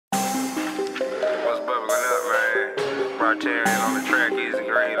Vegetarian on the track, easy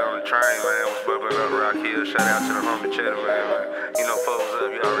green on the train, man. Was bubbling up Rock Hill. Shout out to the homie Cheddar, man. You know, foes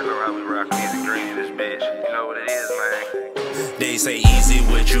up, you already know how we rockin' easy green in this bitch. You know what it is, man. They say easy,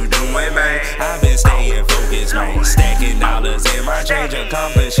 what you doing, man? I've been staying focused, man. Stacking dollars in my change,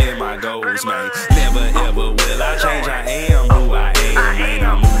 accomplishing my goals, man. Never ever will I change, I am who I am, man.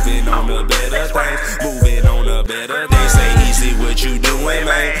 I'm moving on to better things, moving on to better. They say easy, what you doing,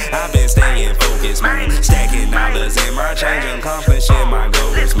 man? I've been staying focused, man. Stacking dollars in my change, accomplishing my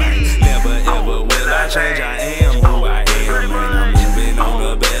goals, man. Never ever will I change, I am who I am, man. I'm moving on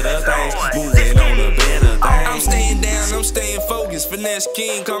to better things, moving on to better things. I'm staying down, I'm staying focused. Finesse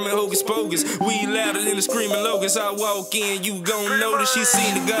king, call me hocus pocus. We louder than the screaming locusts. I walk in, you gon' notice. She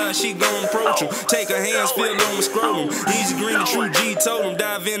seen the guy, she gon' approach him. Take her hands, feel on the scrotum. Easy green, the tru-g told him.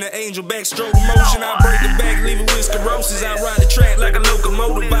 Dive in the angel backstroke motion. I break the back, leave it with sclerosis. I ride the track like a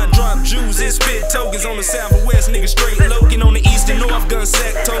locomotive. I drop jewels and spit tokens. On the south and west, nigga straight loking. On the east and north, gun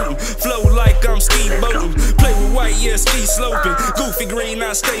sack totem. Flow like I'm ski boating. Play with white, yeah, ski sloping. Goofy green,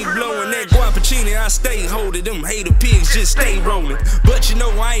 I stay blowing. That guappuccini, I stay holding. Them hater pigs just stay rolling. But you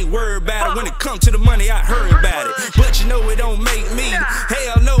know I ain't worried about it. When it come to the money, I heard about it. But you know it don't make me.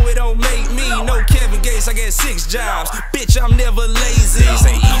 Hell no, it don't make me. No Kevin Gates, I got 6 jobs. Bitch, I'm never lazy. They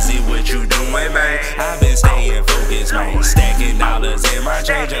say easy, what you doing, man? I've been staying focused, man. Stacking dollars in my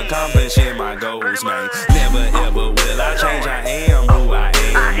change, accomplishing my goals, man. Never ever will I change, I am who I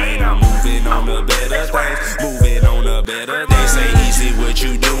am, man. I'm moving on to better things, moving on to better. They say easy, what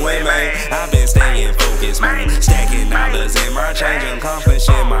you doing, man? I've been staying focused, man. Stacking dollars in my change,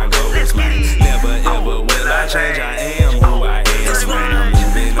 accomplishing my goals, man. Never ever will I change, I am who I am, man. I'm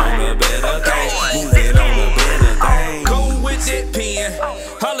moving on to better things, moving on to better things. Cold with that pen,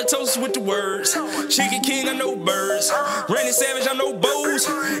 holla toast with the words. Chicken King, I know birds. Randy Savage, I know bows.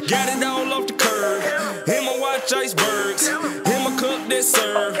 Got it all off the curb. In my watch, icebergs. In my cup that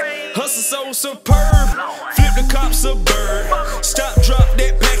serve. Hustle so superb. Flip the cops a bird. Stop, drop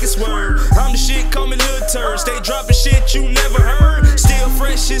that packet swerve. I'm the shit, call me Lil Turd. Stay dropping shit you never heard. Still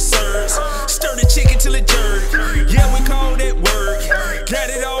fresh as serves. Stir the chicken till it jerk. Yeah, we call that work. Got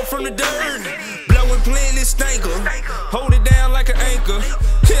it all from the dirt. Blowing playing this stanker. Hold it down like an anchor.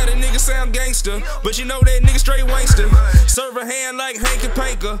 Yeah, that nigga sound gangster, but you know that nigga straight wankster. Serve a hand like Hanky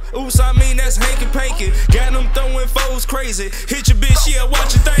Panker. Oops, I mean that's Hanky Panky. Got them throwing foes crazy. Hit your bitch, yeah,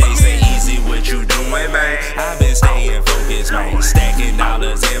 watch your thing. They say easy, what you doing, man? I've been staying focused, man. Stacking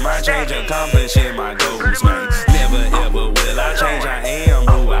dollars in my change, accomplishing my goals, man. Never ever will I change, I am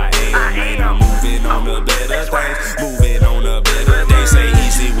who I am, man. I'm moving on to better things, moving on to better. They say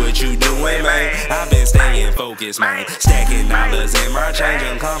easy, what you doing, man? I've been staying focused, man. Stacking dollars in my change,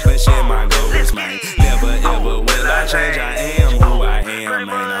 accomplishing